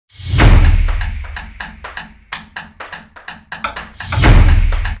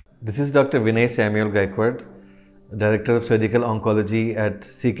This is Dr. Vinay Samuel Gaikwad, Director of Surgical Oncology at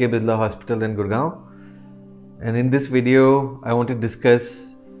Birla Hospital in Gurgaon. And in this video, I want to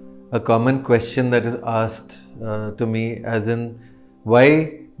discuss a common question that is asked to me, as in,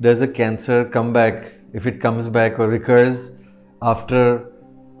 why does a cancer come back, if it comes back or recurs after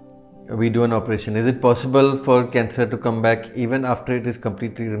we do an operation? Is it possible for cancer to come back even after it is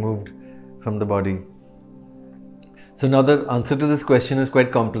completely removed from the body? So now the answer to this question is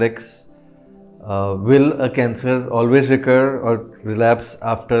quite complex. Will a cancer always recur or relapse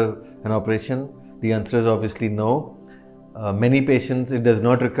after an operation? The answer is obviously no. Many patients it does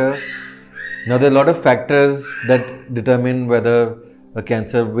not recur. Now there are a lot of factors that determine whether a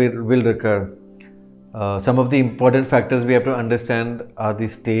cancer will recur. Some of the important factors we have to understand are the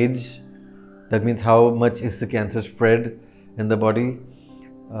stage, that means how much is the cancer spread in the body,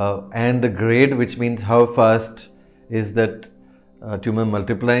 and the grade, which means how fast is that tumor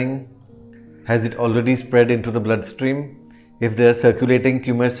multiplying. Has it already spread into the bloodstream? If there are circulating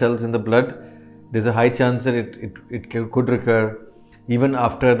tumor cells in the blood, there's a high chance that it could recur even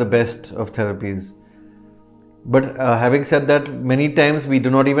after the best of therapies. But having said that, many times we do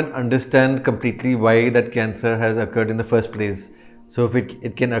not even understand completely why that cancer has occurred in the first place. So if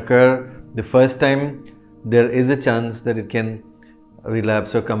it can occur the first time, there is a chance that it can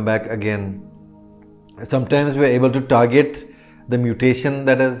relapse or come back again. Sometimes we are able to target the mutation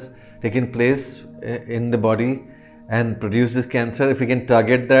that has taken place in the body and produce this cancer. If we can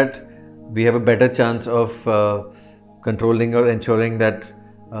target that, we have a better chance of controlling or ensuring that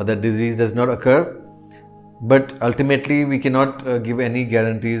that disease does not occur. But ultimately, we cannot give any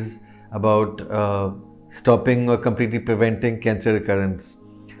guarantees about stopping or completely preventing cancer recurrence.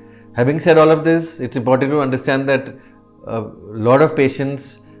 Having said all of this, it's important to understand that a lot of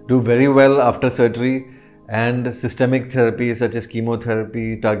patients do very well after surgery, and systemic therapies such as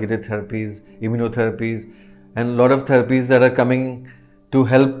chemotherapy, targeted therapies, immunotherapies, and a lot of therapies that are coming to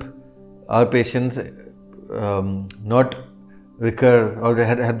help our patients not recur or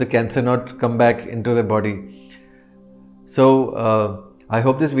have the cancer not come back into the body. So I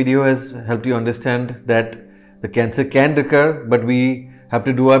hope this video has helped you understand that the cancer can recur, but we have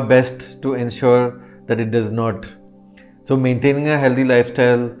to do our best to ensure that it does not. So maintaining a healthy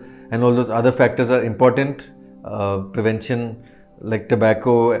lifestyle and all those other factors are important. Prevention like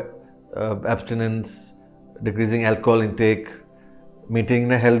tobacco abstinence, decreasing alcohol intake,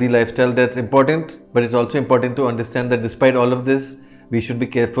 maintaining a healthy lifestyle, that's important. But it's also important to understand that despite all of this, we should be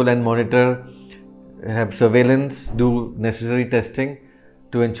careful and monitor, have surveillance, do necessary testing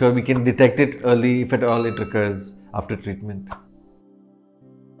to ensure we can detect it early if at all it recurs after treatment.